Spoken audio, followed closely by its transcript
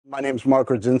My name is Mark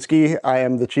Grodzinsky. I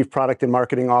am the Chief Product and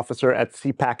Marketing Officer at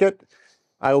cPacket.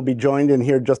 I will be joined in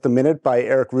here just a minute by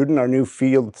Eric Rudin, our new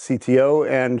field CTO,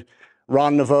 and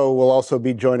Ron Naveau will also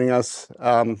be joining us.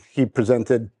 He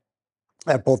presented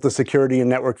at both the security and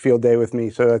network field day with me,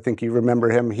 so I think you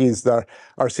remember him. He's our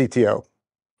CTO.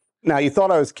 Now, you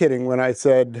thought I was kidding when I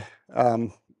said, I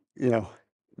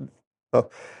was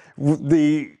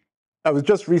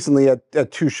just recently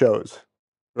at two shows,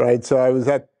 right? So I was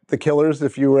at The Killers,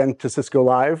 if you went to Cisco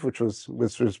Live, which was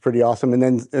pretty awesome, and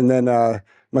then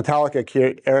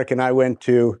Metallica. Eric and I went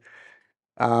to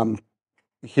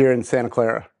here in Santa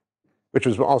Clara, which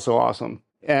was also awesome.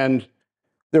 And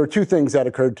there were two things that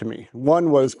occurred to me. One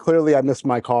was clearly I missed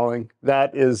my calling.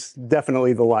 That is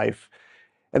definitely the life.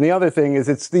 And the other thing is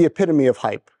it's the epitome of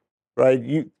hype, right?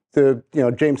 James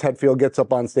Hetfield gets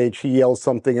up on stage, he yells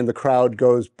something, and the crowd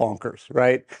goes bonkers,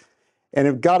 right? And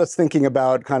it got us thinking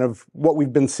about kind of what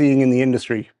we've been seeing in the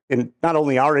industry, in not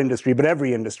only our industry, but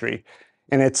every industry.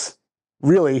 And it's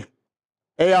really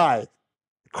AI,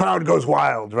 crowd goes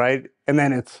wild, right? And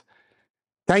then it's,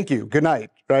 thank you, good night,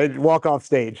 right? Walk off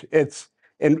stage.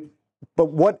 But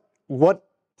what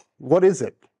is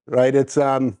it, right? It's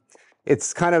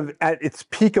kind of at its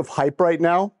peak of hype right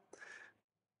now,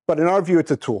 but in our view,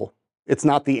 it's a tool. It's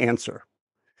not the answer.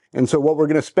 And so what we're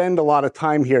going to spend a lot of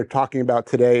time here talking about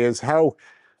today is how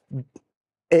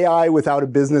AI without a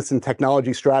business and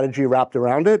technology strategy wrapped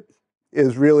around it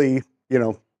is really,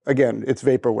 again, it's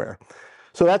vaporware.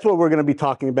 So that's what we're going to be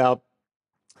talking about,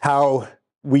 how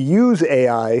we use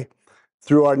AI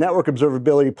through our network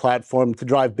observability platform to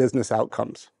drive business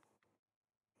outcomes.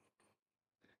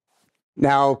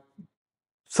 Now,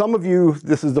 some of you,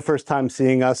 this is the first time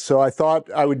seeing us, so I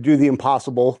thought I would do the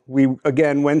impossible. We,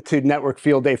 again, went to Network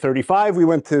Field Day 35. We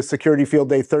went to Security Field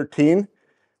Day 13.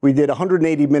 We did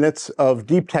 180 minutes of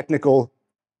deep technical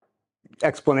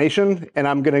explanation, and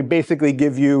I'm going to basically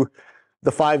give you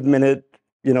the 5-minute,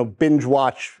 binge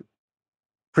watch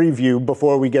preview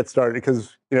before we get started,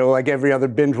 because, like every other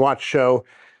binge watch show,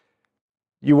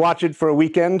 you watch it for a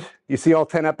weekend, you see all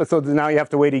 10 episodes, and now you have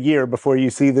to wait a year before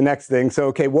you see the next thing. So,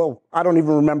 okay, well, I don't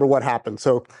even remember what happened.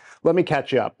 So let me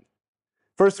catch you up.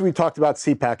 First, we talked about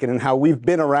cPacket and how we've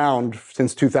been around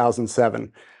since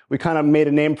 2007. We kind of made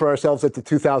a name for ourselves at the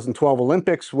 2012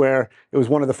 Olympics, where it was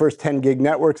one of the first 10 gig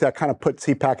networks that kind of put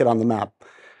cPacket on the map.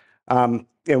 And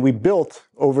we built,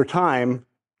 over time,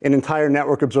 an entire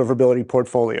network observability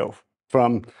portfolio,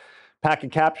 from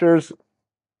packet captures,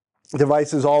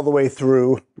 devices, all the way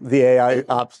through the AI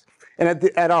ops. And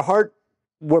at our heart,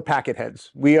 we're packet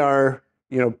heads. We are,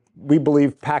 we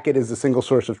believe packet is the single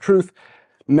source of truth.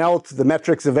 Melt, the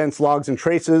metrics, events, logs, and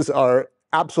traces are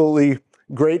absolutely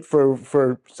great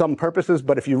for some purposes,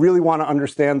 but if you really want to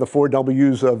understand the 4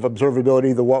 Ws of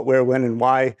observability, the what, where, when, and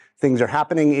why things are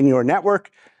happening in your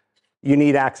network, you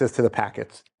need access to the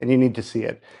packets, and you need to see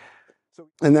it.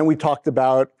 And then we talked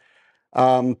about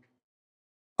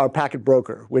our packet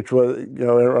broker, which was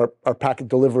our packet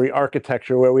delivery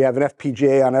architecture, where we have an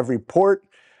FPGA on every port,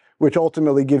 which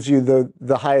ultimately gives you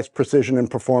the highest precision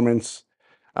and performance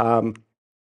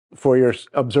for your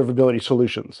observability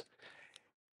solutions.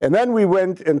 And then we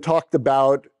went and talked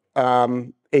about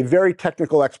a very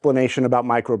technical explanation about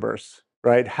microbursts,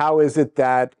 right? How is it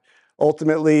that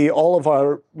ultimately all of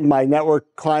my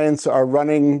network clients are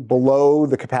running below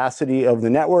the capacity of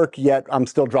the network, yet I'm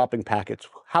still dropping packets?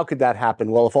 How could that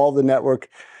happen? Well, if all the network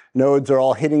nodes are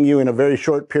all hitting you in a very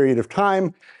short period of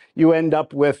time, you end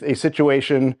up with a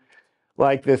situation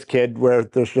like this kid where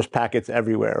there's just packets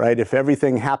everywhere, right? If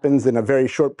everything happens in a very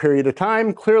short period of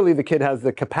time, clearly the kid has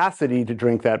the capacity to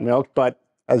drink that milk, but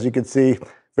as you can see,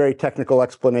 very technical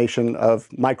explanation of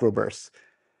microbursts.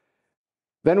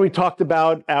 Then we talked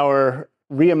about our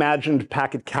reimagined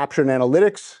packet capture and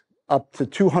analytics, up to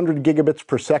 200 gigabits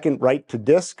per second write to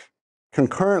disk,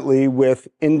 concurrently with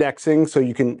indexing, so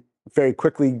you can very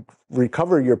quickly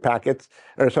recover your packets,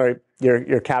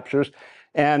 your captures,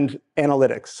 and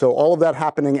analytics. So all of that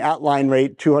happening at line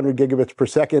rate, 200 gigabits per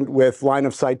second, with line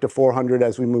of sight to 400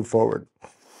 as we move forward.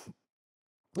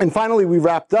 And finally, we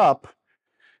wrapped up,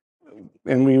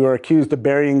 and we were accused of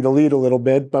burying the lead a little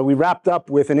bit, but we wrapped up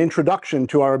with an introduction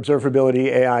to our observability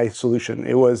AI solution.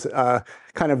 It was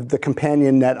kind of the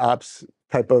companion NetOps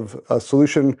type of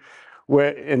solution,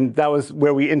 and that was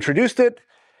where we introduced it,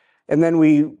 and then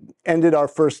we ended our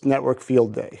first network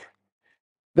field day.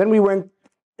 Then we went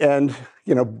and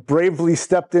bravely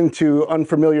stepped into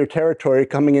unfamiliar territory,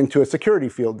 coming into a security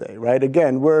field day, right?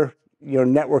 Again, we're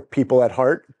network people at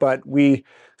heart, but we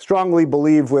strongly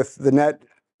believe with the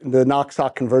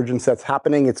NOC-SOC convergence that's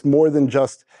happening, it's more than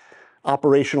just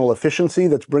operational efficiency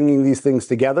that's bringing these things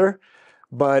together.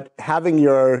 but having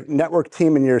your network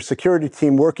team and your security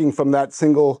team working from that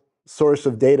single source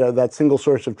of data, that single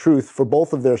source of truth for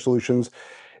both of their solutions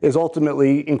is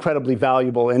ultimately incredibly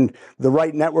valuable. And the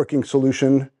right networking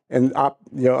solution and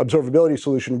observability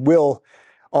solution will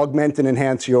augment and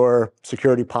enhance your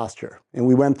security posture. And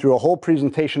we went through a whole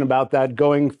presentation about that,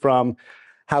 going from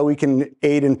how we can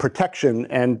aid in protection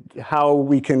and how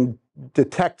we can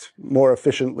detect more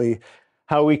efficiently,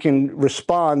 how we can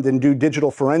respond and do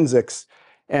digital forensics,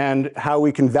 and how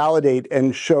we can validate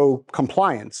and show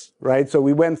compliance, right? So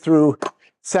we went through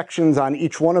sections on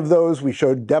each one of those. We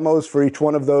showed demos for each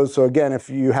one of those. So again, if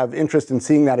you have interest in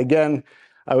seeing that again,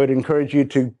 I would encourage you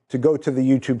to go to the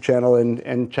YouTube channel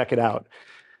and check it out.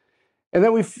 And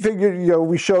then we figured,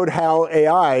 we showed how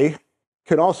AI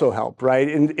can also help, right?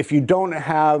 And if you don't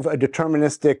have a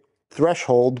deterministic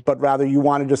threshold, but rather you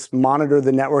want to just monitor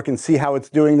the network and see how it's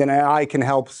doing, then AI can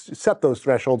help set those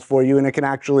thresholds for you, and it can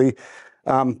actually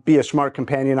be a smart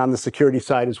companion on the security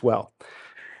side as well.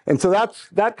 And so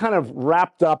that kind of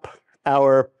wrapped up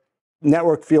our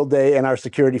network field day and our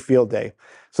security field day.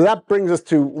 So that brings us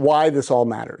to why this all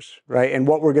matters, right? And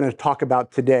what we're going to talk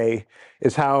about today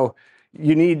is how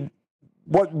you need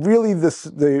what really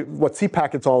what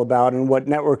cPacket's all about and what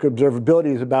network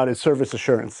observability is about is service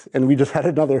assurance. And we just had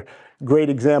another great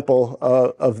example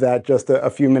of that just a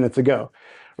few minutes ago,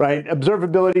 right?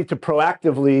 Observability to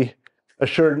proactively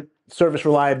assure service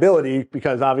reliability,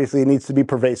 because obviously it needs to be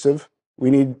pervasive. We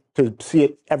need to see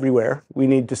it everywhere. We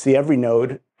need to see every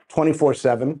node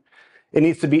 24/7. It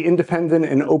needs to be independent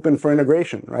and open for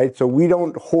integration, right? So we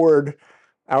don't hoard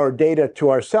our data to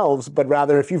ourselves, but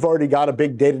rather if you've already got a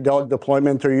big Datadog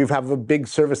deployment or you have a big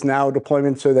ServiceNow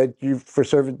deployment so that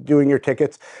for doing your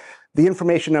tickets, the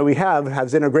information that we have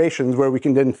has integrations where we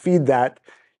can then feed that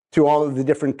to all of the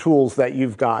different tools that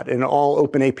you've got and all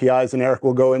open APIs, and Eric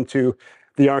will go into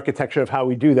the architecture of how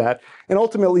we do that, and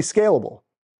ultimately scalable,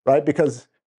 right? Because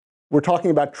we're talking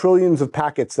about trillions of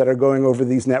packets that are going over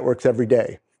these networks every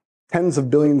day, tens of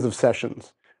billions of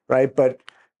sessions, right? But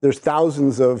there's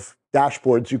thousands of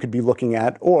dashboards you could be looking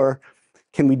at, or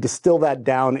can we distill that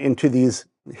down into these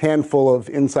handful of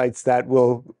insights that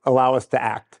will allow us to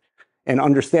act and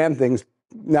understand things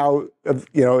now,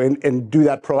 and do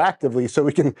that proactively so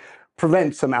we can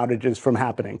prevent some outages from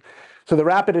happening. So the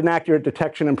rapid and accurate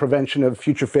detection and prevention of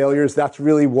future failures, that's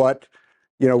really what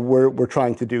we're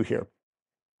trying to do here.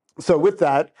 So with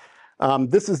that,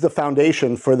 this is the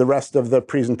foundation for the rest of the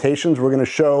presentations. We're going to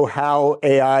show how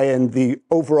AI and the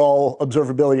overall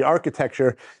observability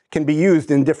architecture can be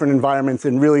used in different environments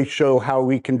and really show how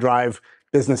we can drive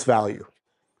business value.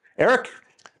 Eric?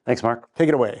 Thanks, Mark. Take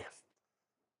it away.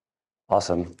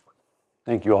 Awesome.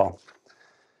 Thank you all.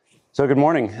 So good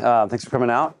morning. Thanks for coming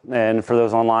out. And for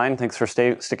those online, thanks for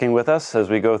sticking with us as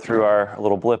we go through our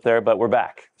little blip there, but we're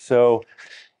back. So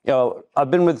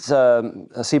I've been with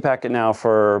cPacket now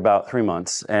for about 3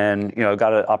 months, and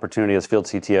got an opportunity as field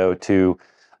CTO to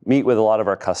meet with a lot of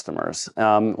our customers.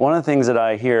 One of the things that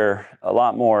I hear a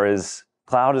lot more is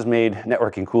cloud has made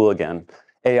networking cool again.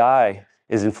 AI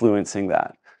is influencing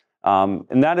that,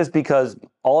 and that is because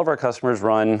all of our customers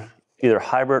run either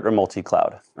hybrid or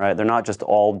multi-cloud. Right? They're not just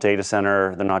all data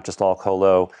center. They're not just all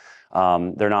colo.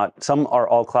 Some are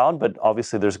all cloud, but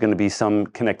obviously there's going to be some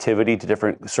connectivity to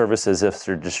different services if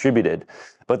they're distributed.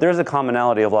 But there's a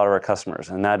commonality of a lot of our customers,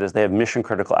 and that is they have mission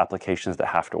critical applications that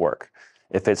have to work.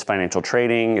 If it's financial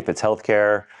trading, if it's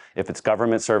healthcare, if it's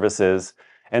government services.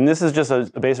 And this is just a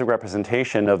basic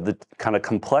representation of the kind of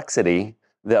complexity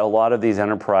that a lot of these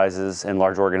enterprises and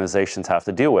large organizations have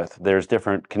to deal with. There's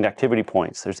different connectivity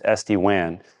points. There's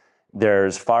SD-WAN,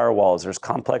 there's firewalls, there's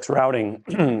complex routing,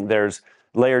 there's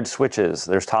layered switches,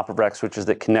 there's top-of-rack switches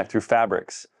that connect through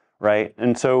fabrics, right?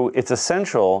 And so it's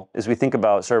essential as we think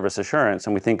about service assurance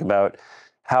and we think about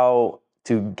how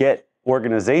to get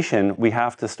organization, we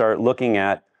have to start looking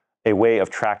at a way of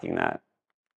tracking that.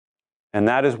 And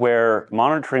that is where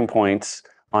monitoring points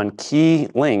on key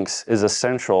links is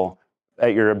essential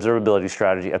at your observability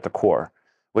strategy at the core,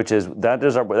 which is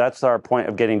that's our point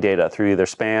of getting data through either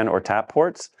span or tap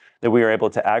ports, that we are able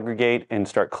to aggregate and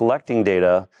start collecting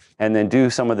data and then do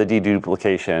some of the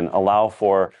deduplication, allow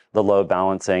for the load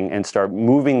balancing, and start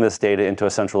moving this data into a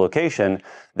central location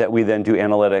that we then do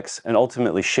analytics and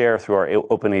ultimately share through our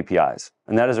open APIs.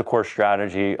 And that is a core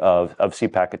strategy of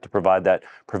cPacket to provide that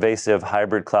pervasive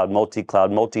hybrid cloud,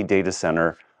 multi-data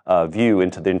center view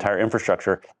into the entire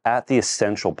infrastructure at the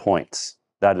essential points.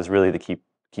 That is really the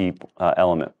key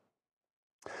element.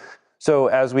 So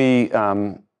as we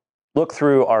look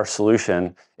through our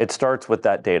solution, it starts with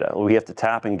that data. We have to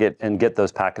tap and get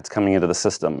those packets coming into the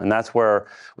system. And that's where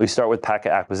we start with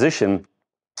packet acquisition.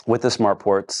 with the smart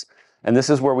ports. And this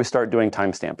is where we start doing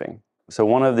timestamping. So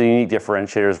one of the unique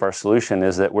differentiators of our solution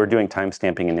is that we're doing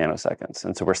timestamping in nanoseconds.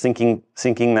 And so we're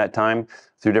syncing that time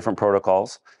through different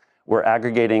protocols. We're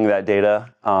aggregating that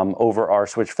data over our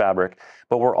switch fabric,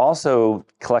 but we're also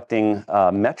collecting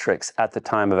metrics at the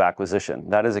time of acquisition.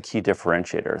 That is a key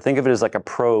differentiator. Think of it as like a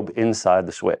probe inside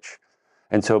the switch.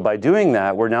 And so by doing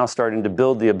that, we're now starting to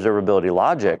build the observability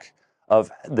logic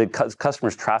of the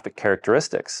customer's traffic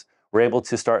characteristics. We're able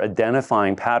to start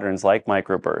identifying patterns like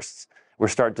microbursts. We're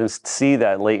starting to see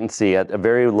that latency at a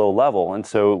very low level. And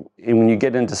so when you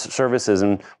get into services,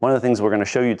 and one of the things we're going to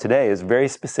show you today is very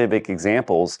specific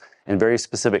examples and very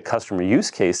specific customer use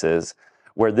cases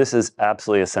where this is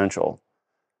absolutely essential.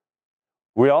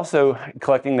 We're also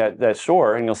collecting that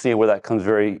store, and you'll see where that comes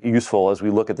very useful as we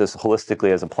look at this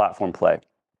holistically as a platform play.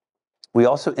 We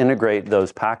also integrate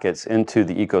those packets into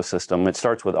the ecosystem. It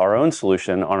starts with our own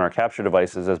solution on our capture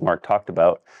devices, as Mark talked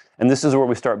about. And this is where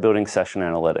we start building session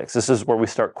analytics. This is where we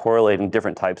start correlating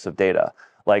different types of data.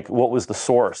 Like, what was the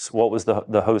source? What was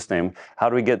the host name? How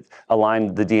do we get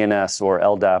aligned the DNS or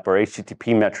LDAP or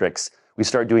HTTP metrics? We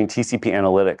start doing TCP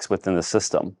analytics within the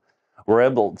system. We're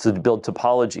able to build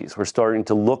topologies. We're starting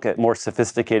to look at more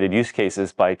sophisticated use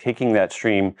cases by taking that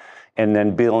stream and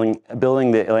then building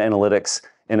the analytics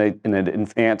in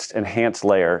an enhanced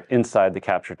layer inside the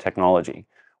capture technology.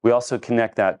 We also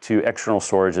connect that to external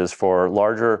storages for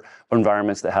larger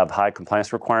environments that have high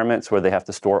compliance requirements where they have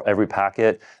to store every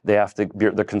packet. They're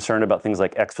concerned about things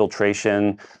like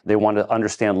exfiltration. They want to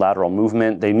understand lateral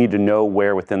movement. They need to know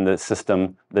where within the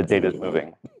system the data is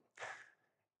moving.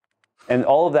 And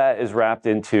all of that is wrapped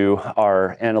into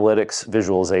our analytics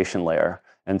visualization layer.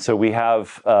 And so we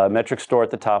have a metric store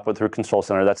at the top through Control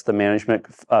Center. That's the management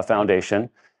foundation.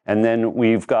 And then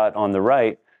we've got on the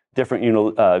right different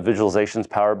visualizations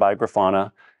powered by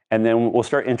Grafana. And then we'll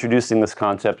start introducing this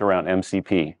concept around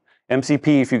MCP.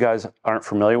 MCP, if you guys aren't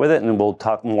familiar with it, and we'll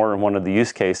talk more in one of the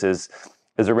use cases,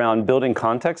 is around building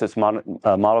context. It's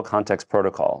model context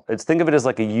protocol. Think of it as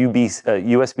like a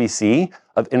USB-C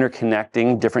of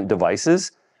interconnecting different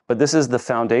devices. But this is the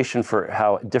foundation for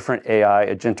how different AI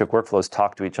agentic workflows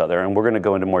talk to each other. And we're going to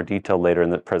go into more detail later in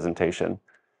the presentation.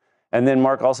 And then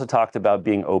Mark also talked about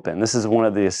being open. This is one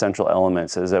of the essential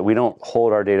elements, is that we don't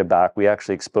hold our data back. We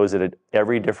actually expose it at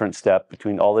every different step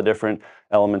between all the different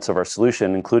elements of our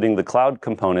solution, including the cloud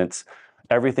components.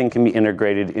 Everything can be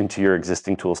integrated into your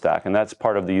existing tool stack. And that's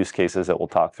part of the use cases that we'll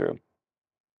talk through.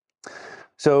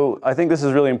 So I think this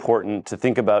is really important to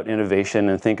think about innovation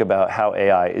and think about how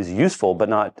AI is useful,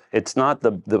 but it's not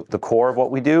the core of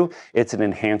what we do. It's an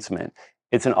enhancement.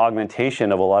 It's an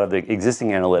augmentation of a lot of the existing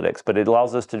analytics, but it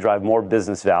allows us to drive more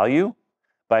business value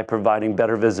by providing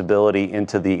better visibility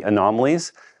into the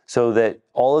anomalies so that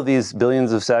all of these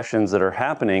billions of sessions that are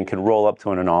happening can roll up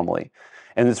to an anomaly.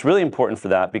 And it's really important for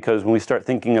that because when we start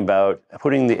thinking about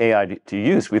putting the AI to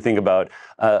use, we think about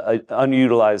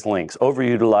unutilized links,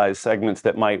 overutilized segments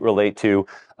that might relate to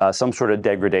some sort of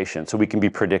degradation, so we can be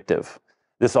predictive.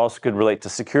 This also could relate to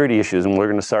security issues, and we're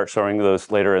going to start showing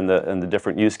those later in the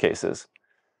different use cases.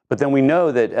 But then we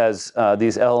know that as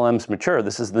these LLMs mature,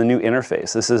 this is the new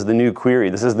interface, this is the new query,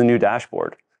 this is the new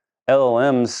dashboard.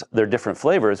 LLMs, they're different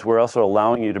flavors. We're also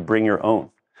allowing you to bring your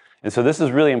own. And so this is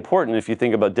really important if you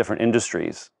think about different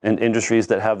industries, and industries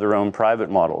that have their own private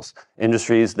models,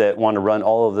 industries that want to run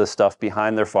all of this stuff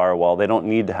behind their firewall. They don't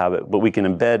need to have it, but we can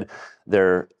embed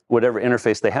their whatever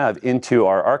interface they have into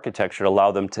our architecture to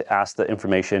allow them to ask the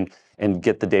information and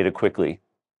get the data quickly.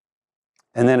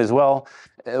 And then as well,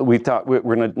 we're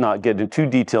going to not get into too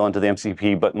detail into the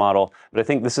MCP model, but I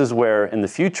think this is where in the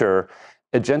future,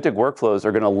 agentic workflows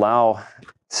are going to allow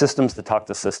systems to talk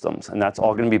to systems, and that's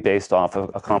all going to be based off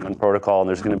of a common protocol.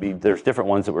 And there's different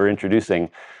ones that we're introducing,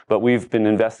 but we've been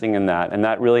investing in that, and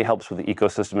that really helps with the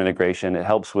ecosystem integration. It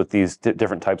helps with these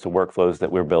different types of workflows that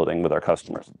we're building with our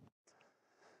customers.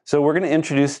 So we're going to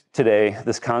introduce today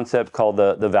this concept called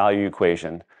the value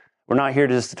equation. We're not here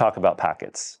just to talk about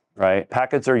packets, right?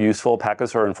 Packets are useful,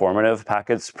 packets are informative,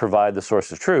 packets provide the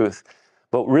source of truth.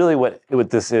 But really what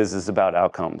this is about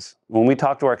outcomes. When we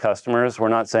talk to our customers, we're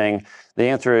not saying the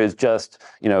answer is just,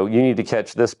 you need to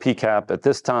catch this PCAP at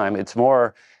this time. It's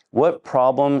more, what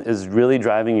problem is really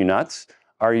driving you nuts?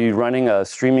 Are you running a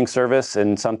streaming service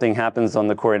and something happens on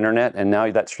the core internet and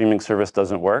now that streaming service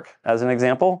doesn't work, as an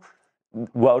example?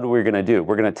 What are we going to do?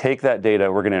 We're going to take that data,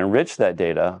 we're going to enrich that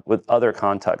data with other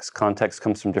context. Context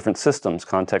comes from different systems.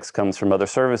 Context comes from other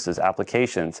services,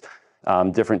 applications,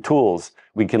 different tools.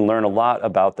 We can learn a lot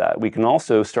about that. We can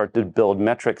also start to build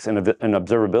metrics and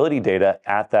observability data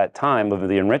at that time of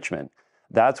the enrichment.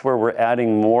 That's where we're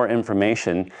adding more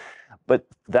information. But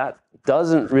that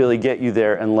doesn't really get you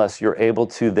there unless you're able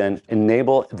to then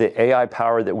enable the AI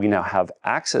power that we now have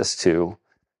access to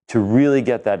really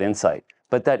get that insight.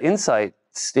 But that insight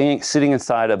sitting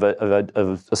inside of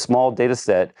a small data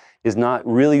set is not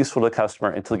really useful to the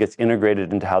customer until it gets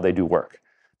integrated into how they do work.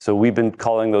 So we've been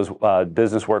calling those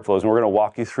business workflows, and we're going to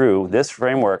walk you through this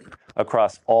framework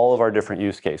across all of our different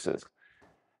use cases.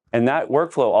 And that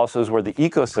workflow also is where the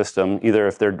ecosystem, either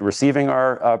if they're receiving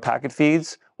our packet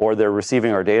feeds or they're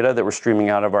receiving our data that we're streaming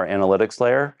out of our analytics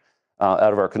layer,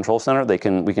 out of our control center,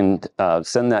 we can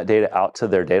send that data out to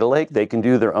their data lake. They can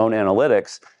do their own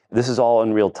analytics. This is all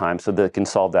in real time, so they can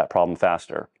solve that problem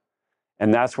faster.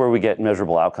 And that's where we get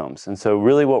measurable outcomes. And so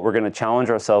really what we're going to challenge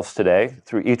ourselves today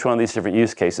through each one of these different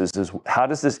use cases is, how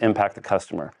does this impact the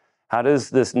customer? How does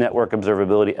this network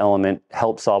observability element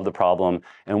help solve the problem?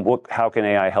 And how can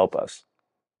AI help us?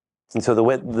 And so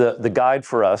the guide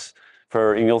for us,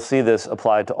 and you'll see this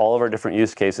applied to all of our different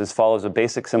use cases, follows a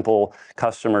basic, simple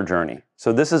customer journey.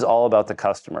 So this is all about the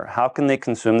customer. How can they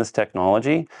consume this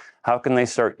technology? How can they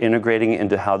start integrating it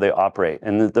into how they operate?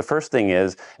 And the first thing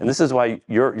is, and this is why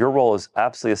your role is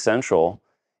absolutely essential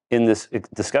in this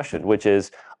discussion, which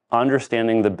is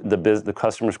understanding the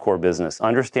customer's core business,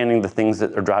 understanding the things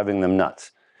that are driving them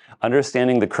nuts,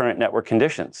 understanding the current network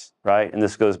conditions, right? And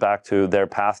this goes back to their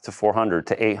path to 400,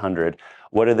 to 800.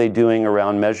 What are they doing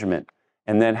around measurement?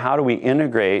 And then how do we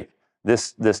integrate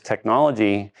this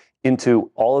technology into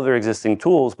all of their existing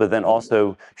tools, but then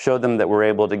also show them that we're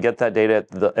able to get that data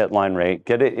at line rate,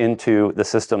 get it into the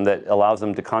system that allows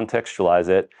them to contextualize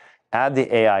it, add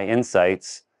the AI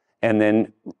insights, and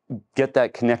then get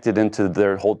that connected into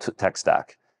their whole tech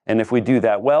stack. And if we do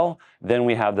that well, then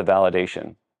we have the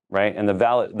validation, right? And the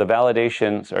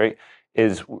validation,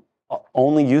 is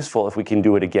only useful if we can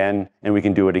do it again, and we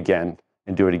can do it again,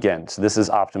 and do it again. So this is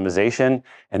optimization,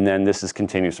 and then this is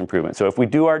continuous improvement. So if we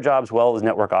do our jobs well as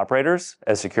network operators,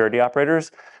 as security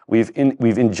operators, we've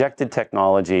injected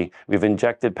technology, we've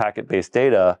injected packet-based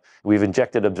data, we've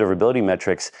injected observability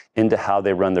metrics into how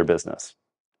they run their business.